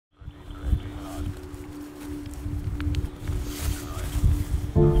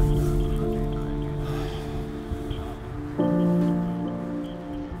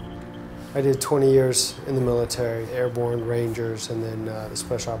I did 20 years in the military, airborne Rangers, and then the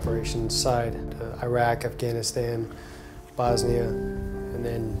special operations side, Iraq, Afghanistan, Bosnia, and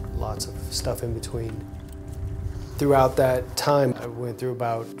then lots of stuff in between. Throughout that time, I went through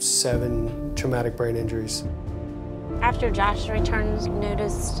about 7 traumatic brain injuries. After Josh returned,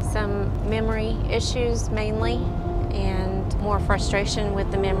 noticed some memory issues mainly, and more frustration with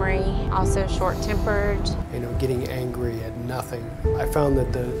the memory, also short-tempered. You know, getting angry at nothing. I found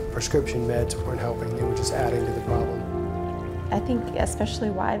that the prescription meds weren't helping, they were just adding to the problem. I think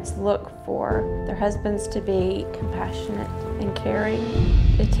especially wives look for their husbands to be compassionate and caring.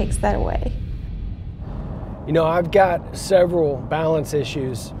 It takes that away. You know, I've got several balance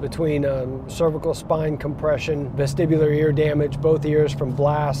issues between cervical spine compression, vestibular ear damage, both ears from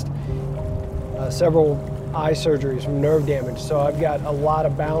blast, several eye surgeries from nerve damage, so I've got a lot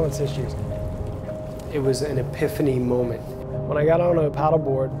of balance issues. It was an epiphany moment. When I got on a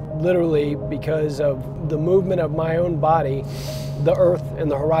paddleboard, literally because of the movement of my own body, the earth and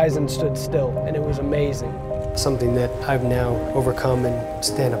the horizon stood still, and it was amazing. Something that I've now overcome, and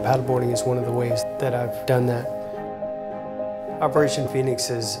stand-up paddleboarding is one of the ways that I've done that. Operation Phoenix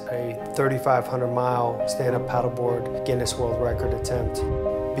is a 3,500-mile stand-up paddleboard Guinness World Record attempt.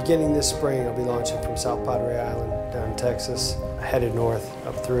 Beginning this spring, I'll be launching from South Padre Island down in Texas, headed north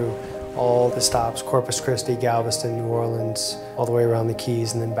up through all the stops, Corpus Christi, Galveston, New Orleans, all the way around the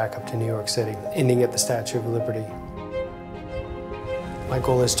Keys, and then back up to New York City, ending at the Statue of Liberty. My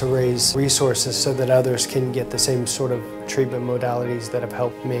goal is to raise resources so that others can get the same sort of treatment modalities that have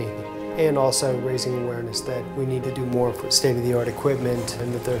helped me. And also raising awareness that we need to do more for state-of-the-art equipment,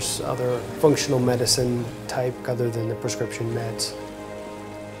 and that there's other functional medicine type other than the prescription meds.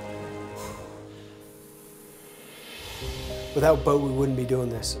 Without BOTE, we wouldn't be doing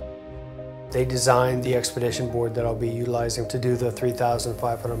this. They designed the expedition board that I'll be utilizing to do the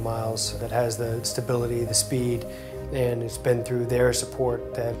 3,500 miles that has the stability, the speed, and it's been through their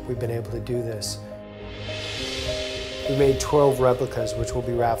support that we've been able to do this. We made 12 replicas, which we'll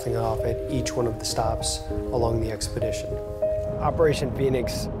be raffling off at each one of the stops along the expedition. Operation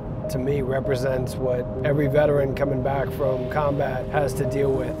Phoenix, to me, represents what every veteran coming back from combat has to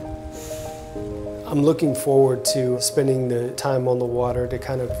deal with. I'm looking forward to spending the time on the water to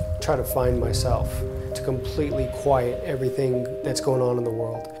kind of try to find myself, to completely quiet everything that's going on in the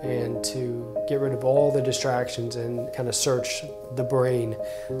world, and to get rid of all the distractions and kind of search the brain,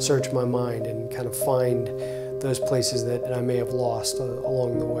 search my mind, and kind of find those places that I may have lost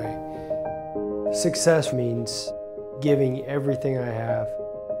along the way. Success means giving everything I have.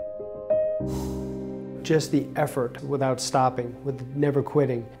 Just the effort without stopping, with never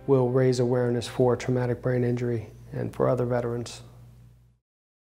quitting, will raise awareness for traumatic brain injury and for other veterans.